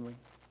issues, didn't we?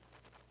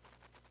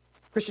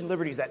 Christian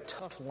liberty is that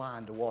tough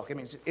line to walk. I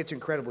mean, it's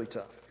incredibly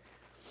tough.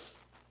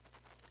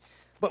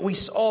 But we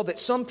saw that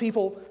some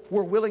people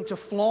were willing to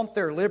flaunt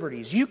their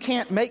liberties. You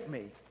can't make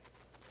me.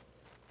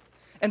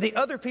 And the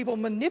other people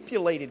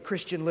manipulated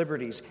Christian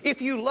liberties.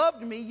 If you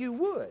loved me, you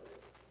would.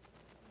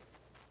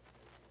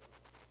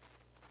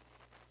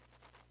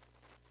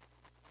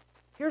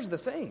 Here's the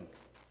thing.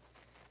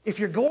 If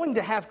you're going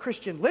to have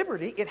Christian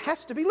liberty, it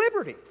has to be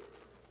liberty.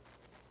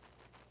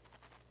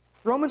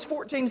 Romans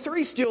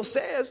 14:3 still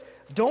says,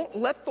 don't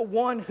let the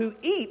one who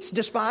eats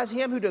despise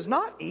him who does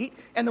not eat,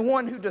 and the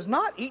one who does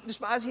not eat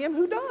despise him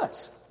who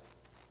does.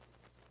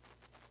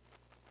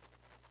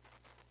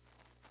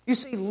 You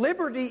see,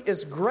 liberty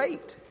is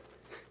great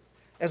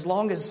as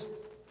long as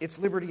it's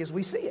liberty as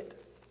we see it.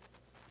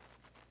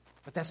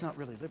 But that's not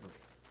really liberty.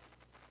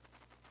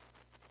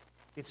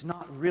 It's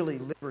not really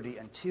liberty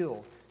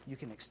until you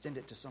can extend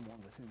it to someone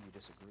with whom you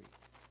disagree.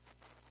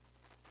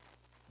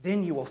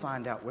 Then you will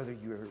find out whether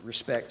you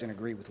respect and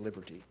agree with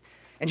liberty.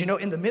 And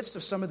in the midst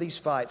of some of these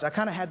fights, I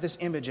kind of had this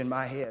image in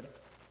my head.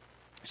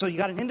 So you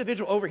got an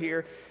individual over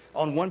here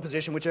on one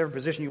position, whichever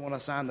position you want to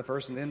assign the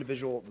person, the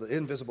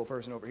invisible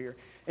person over here.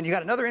 And you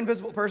got another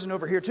invisible person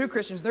over here, 2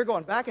 Christians. They're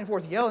going back and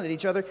forth yelling at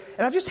each other.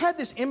 And I've just had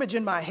this image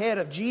in my head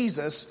of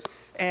Jesus.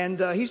 And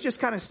he's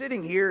just kind of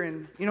sitting here.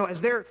 And,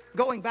 as they're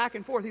going back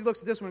and forth, he looks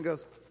at this one and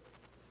goes.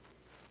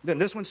 Then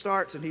this one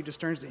starts and he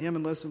just turns to him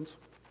and listens.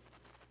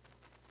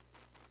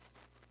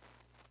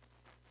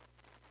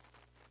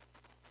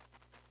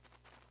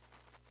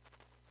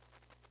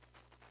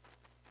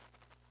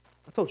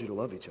 I told you to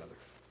love each other.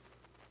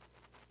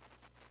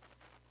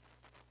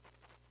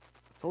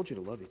 I told you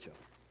to love each other.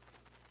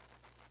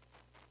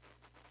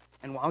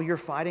 And while you're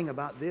fighting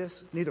about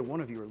this, neither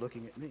one of you are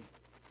looking at me.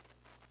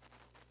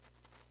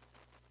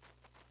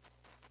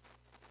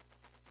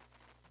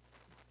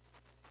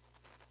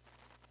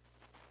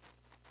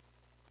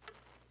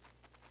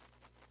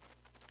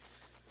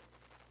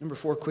 Number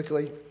 4,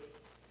 quickly. I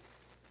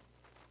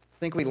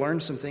think we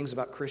learned some things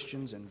about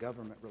Christians and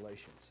government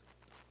relations.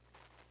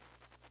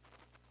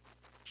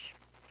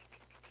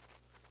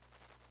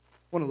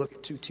 I want to look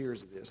at 2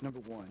 tiers of this. Number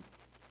 1,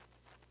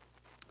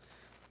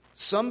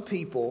 some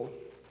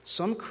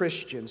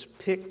Christians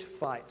picked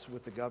fights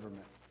with the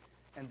government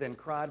and then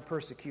cried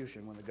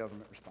persecution when the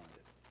government responded.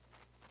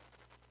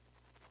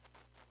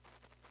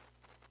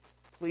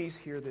 Please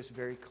hear this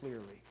very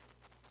clearly.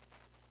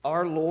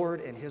 Our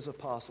Lord and His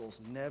apostles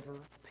never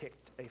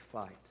picked a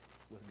fight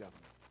with government.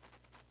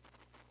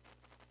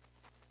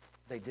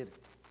 They didn't.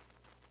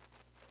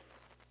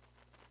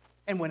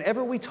 And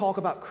whenever we talk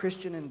about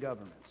Christian and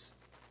governments,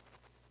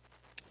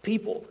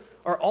 people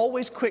are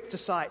always quick to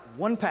cite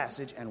one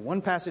passage and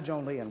one passage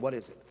only, and what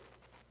is it?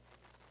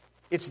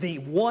 It's the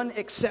one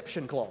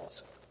exception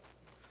clause.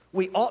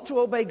 We ought to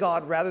obey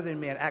God rather than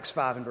men, Acts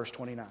 5 and verse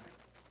 29.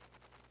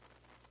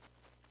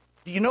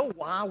 Do you know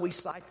why we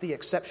cite the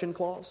exception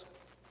clause?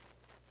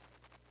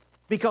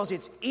 Because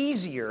it's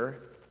easier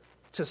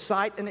to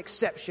cite an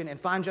exception and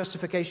find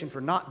justification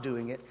for not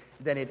doing it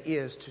than it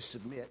is to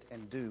submit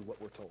and do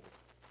what we're told.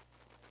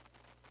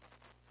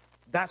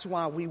 That's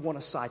why we want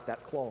to cite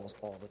that clause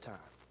all the time.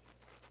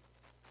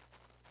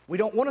 We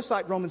don't want to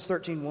cite Romans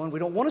 13:1. We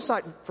don't want to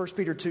cite 1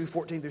 Peter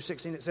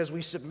 2:14-16 that says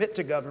we submit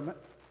to government,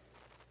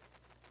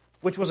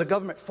 which was a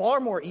government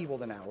far more evil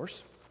than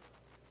ours.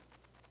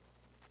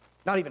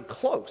 Not even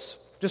close.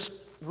 Just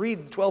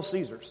read the 12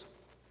 Caesars.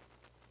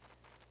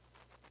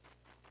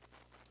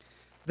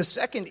 The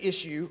second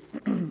issue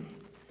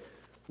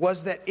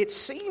was that it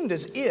seemed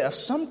as if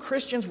some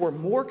Christians were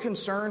more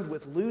concerned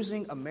with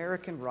losing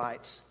American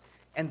rights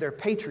and their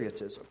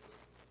patriotism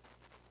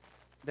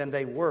than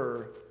they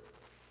were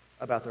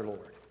about their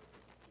Lord.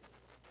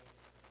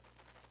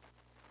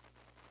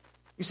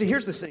 You see,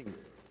 here's the thing.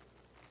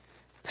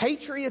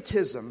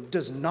 Patriotism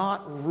does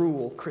not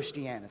rule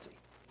Christianity.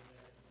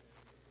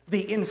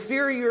 The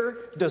inferior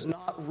does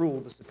not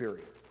rule the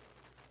superior.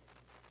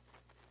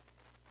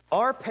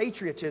 Our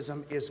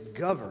patriotism is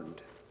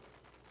governed,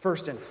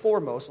 first and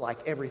foremost,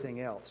 like everything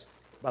else,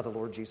 by the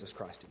Lord Jesus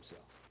Christ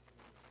himself.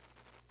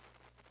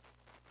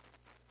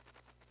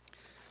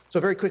 So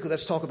very quickly,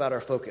 let's talk about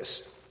our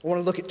focus. I want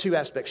to look at two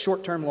aspects,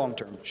 short-term,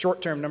 long-term.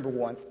 Short-term, number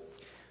one,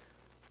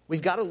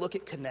 we've got to look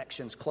at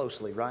connections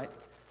closely, right?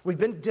 We've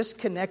been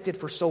disconnected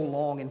for so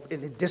long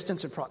in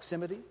distance and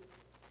proximity.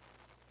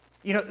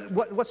 You know,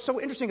 what's so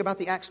interesting about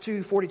the Acts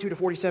 2, 42 to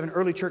 47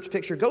 early church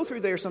picture, go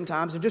through there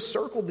sometimes and just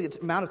circle the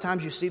amount of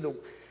times you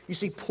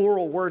see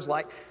plural words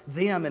like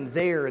them and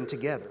there and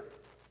together.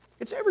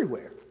 It's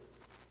everywhere.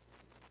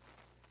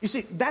 You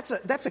see, that's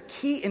a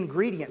key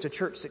ingredient to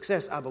church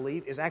success, I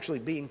believe, is actually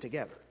being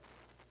together.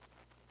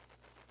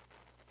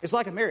 It's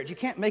like a marriage. You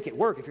can't make it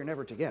work if you're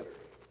never together.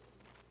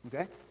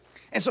 Okay?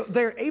 And so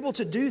they're able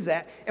to do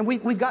that, and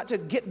we've got to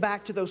get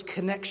back to those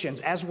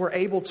connections as we're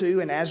able to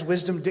and as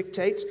wisdom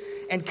dictates,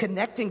 and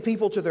connecting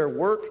people to their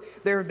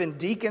work. There have been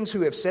deacons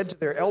who have said to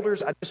their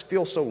elders, I just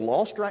feel so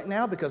lost right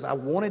now because I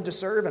wanted to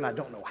serve and I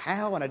don't know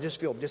how, and I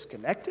just feel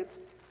disconnected.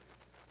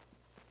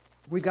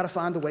 We've got to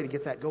find the way to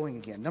get that going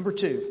again. Number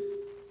two,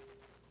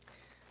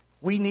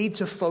 we need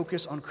to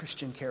focus on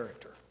Christian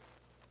character.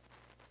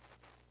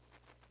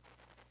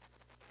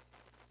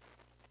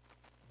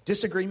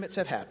 Disagreements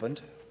have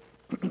happened.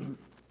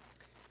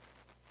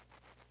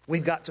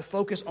 We've got to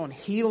focus on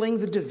healing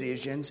the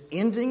divisions,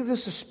 ending the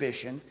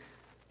suspicion.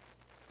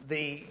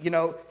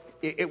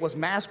 It was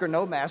mask or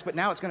no mask, but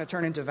now it's going to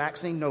turn into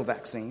vaccine, no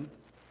vaccine.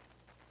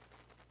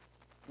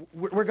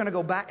 We're going to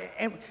go back,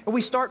 and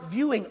we start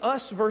viewing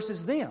us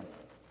versus them.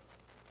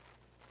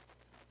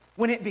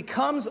 When it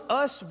becomes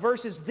us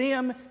versus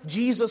them,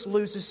 Jesus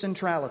loses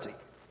centrality.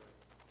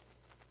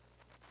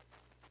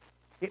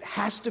 It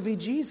has to be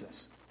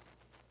Jesus.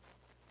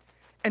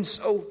 And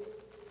so,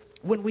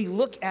 when we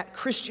look at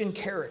Christian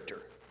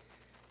character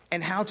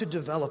and how to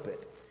develop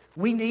it,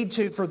 we need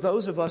to, for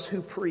those of us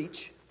who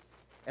preach,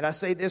 and I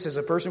say this as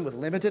a person with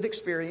limited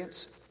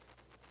experience,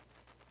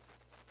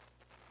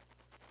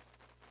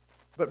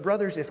 but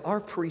brothers, if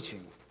our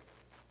preaching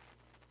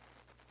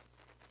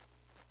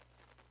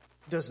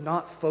does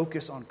not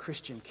focus on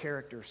Christian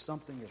character,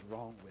 something is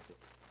wrong with it.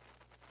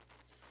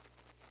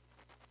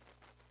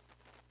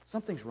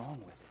 Something's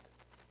wrong with it.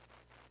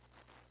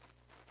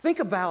 Think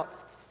about,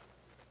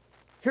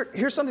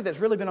 here's something that's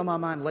really been on my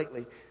mind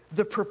lately.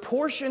 The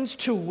proportions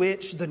to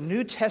which the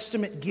New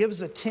Testament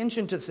gives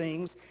attention to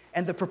things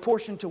and the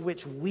proportion to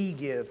which we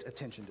give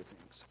attention to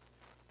things.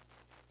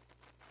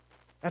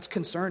 That's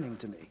concerning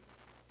to me.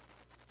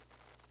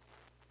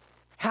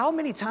 How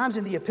many times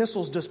in the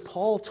epistles does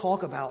Paul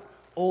talk about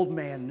old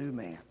man, new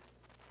man?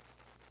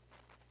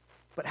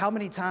 But how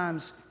many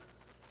times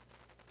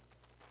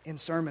in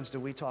sermons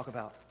do we talk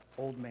about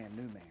old man,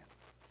 new man?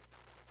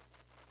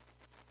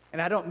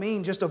 And I don't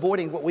mean just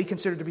avoiding what we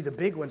consider to be the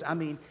big ones. I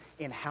mean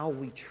in how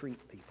we treat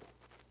people.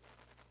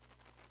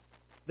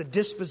 The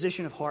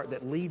disposition of heart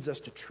that leads us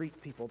to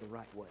treat people the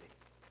right way.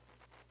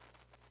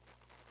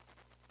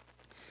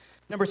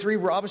 Number three,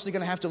 we're obviously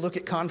going to have to look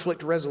at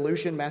conflict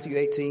resolution, Matthew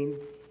 18.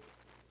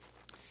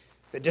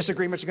 The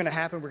disagreements are going to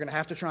happen. We're going to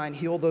have to try and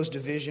heal those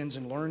divisions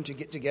and learn to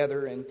get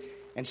together and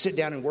sit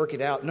down and work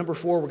it out. Number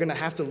four, we're going to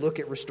have to look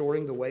at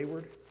restoring the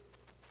wayward.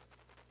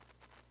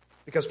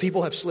 Because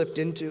people have slipped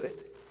into it.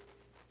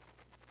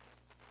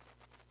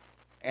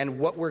 And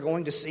what we're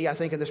going to see, I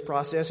think, in this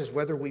process is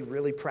whether we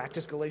really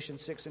practice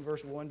Galatians 6 and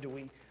verse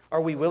 1.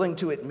 Are we willing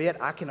to admit,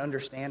 I can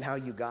understand how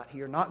you got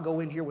here? Not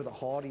go in here with a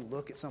haughty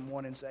look at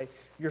someone and say,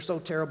 you're so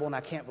terrible and I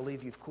can't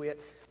believe you've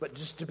quit. But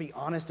just to be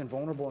honest and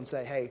vulnerable and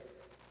say, hey,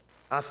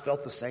 I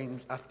felt the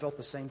same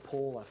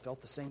pull. I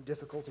felt the same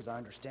difficulties. I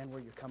understand where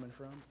you're coming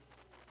from.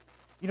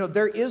 You know,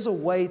 there is a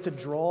way to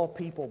draw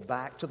people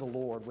back to the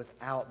Lord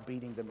without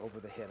beating them over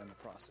the head in the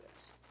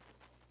process.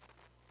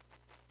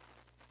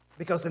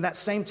 Because in that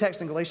same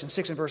text in Galatians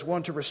 6 and verse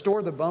 1, to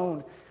restore the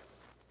bone,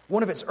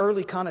 one of its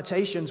early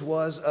connotations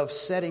was of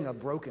setting a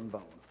broken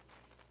bone.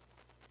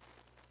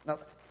 Now,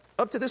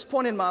 up to this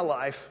point in my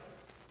life,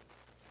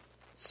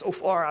 so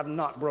far I've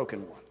not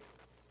broken one.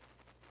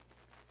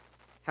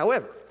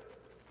 However,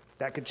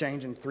 that could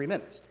change in 3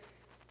 minutes.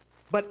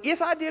 But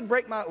if I did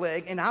break my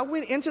leg and I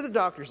went into the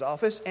doctor's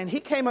office and he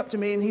came up to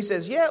me and he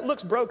says, yeah, it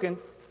looks broken,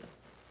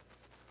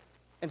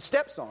 and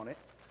steps on it,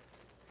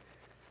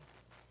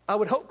 I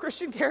would hope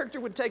Christian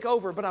character would take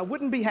over, but I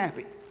wouldn't be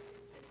happy.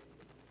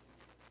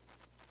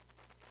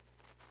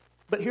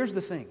 But here's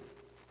the thing,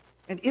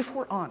 and if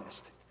we're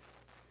honest,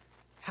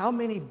 how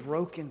many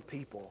broken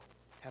people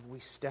have we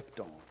stepped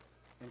on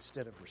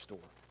instead of restored?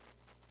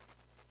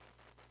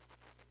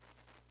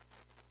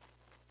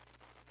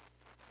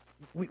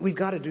 We've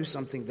got to do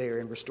something there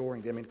in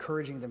restoring them,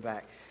 encouraging them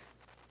back.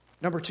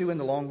 Number two, in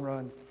the long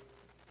run,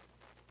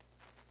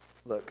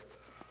 look,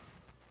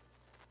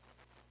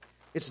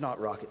 it's not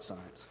rocket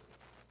science.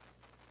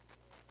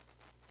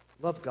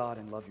 Love God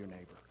and love your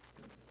neighbor.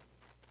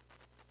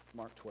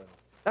 Mark 12.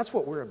 That's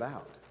what we're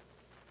about.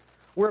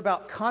 We're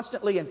about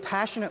constantly and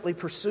passionately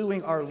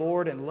pursuing our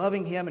Lord and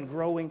loving Him and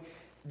growing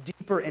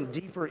deeper and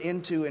deeper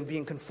into and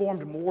being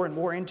conformed more and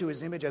more into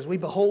His image as we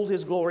behold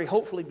His glory,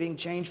 hopefully being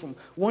changed from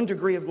one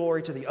degree of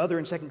glory to the other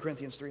in 2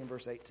 Corinthians 3 and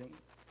verse 18.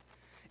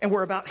 And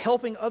we're about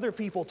helping other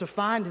people to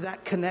find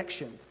that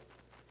connection,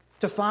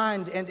 to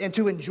find and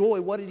to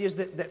enjoy what it is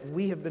that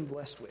we have been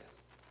blessed with.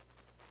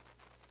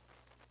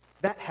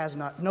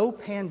 No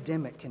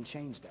pandemic can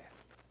change that.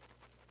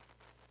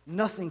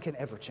 Nothing can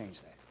ever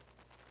change that.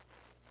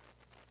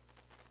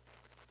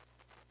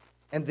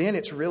 And then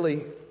it's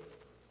really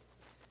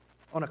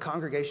on a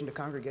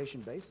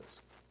congregation-to-congregation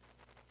basis.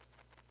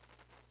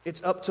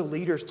 It's up to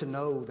leaders to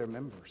know their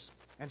members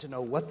and to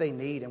know what they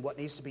need and what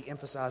needs to be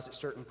emphasized at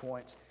certain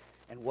points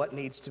and what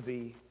needs to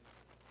be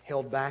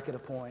held back at a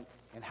point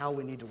and how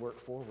we need to work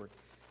forward.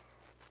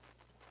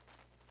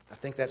 I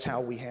think that's how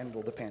we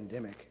handle the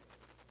pandemic.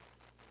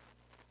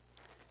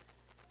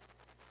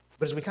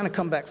 But as we kind of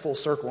come back full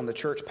circle in the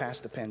church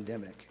past the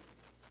pandemic,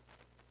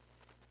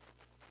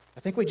 I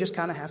think we just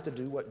kind of have to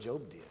do what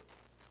Job did.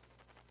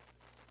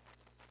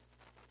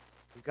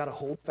 We've got to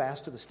hold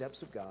fast to the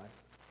steps of God,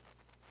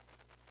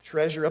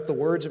 treasure up the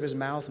words of His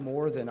mouth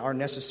more than our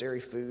necessary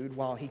food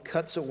while He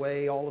cuts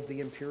away all of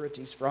the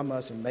impurities from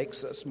us and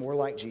makes us more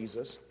like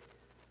Jesus.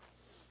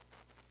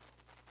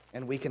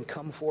 And we can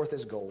come forth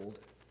as gold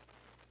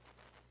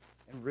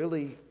and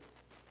really,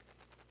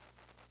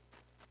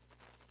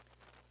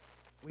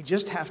 we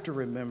just have to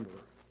remember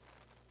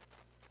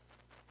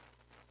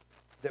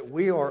that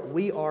we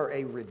are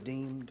a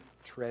redeemed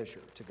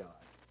treasure to God,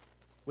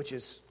 which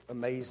is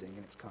amazing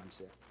in its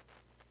concept.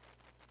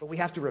 But we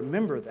have to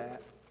remember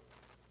that.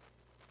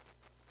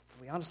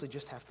 We honestly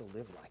just have to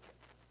live like it.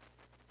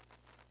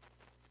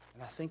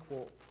 And I think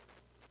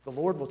the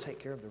Lord will take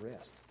care of the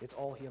rest. It's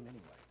all Him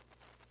anyway.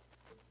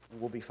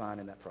 And we'll be fine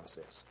in that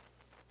process.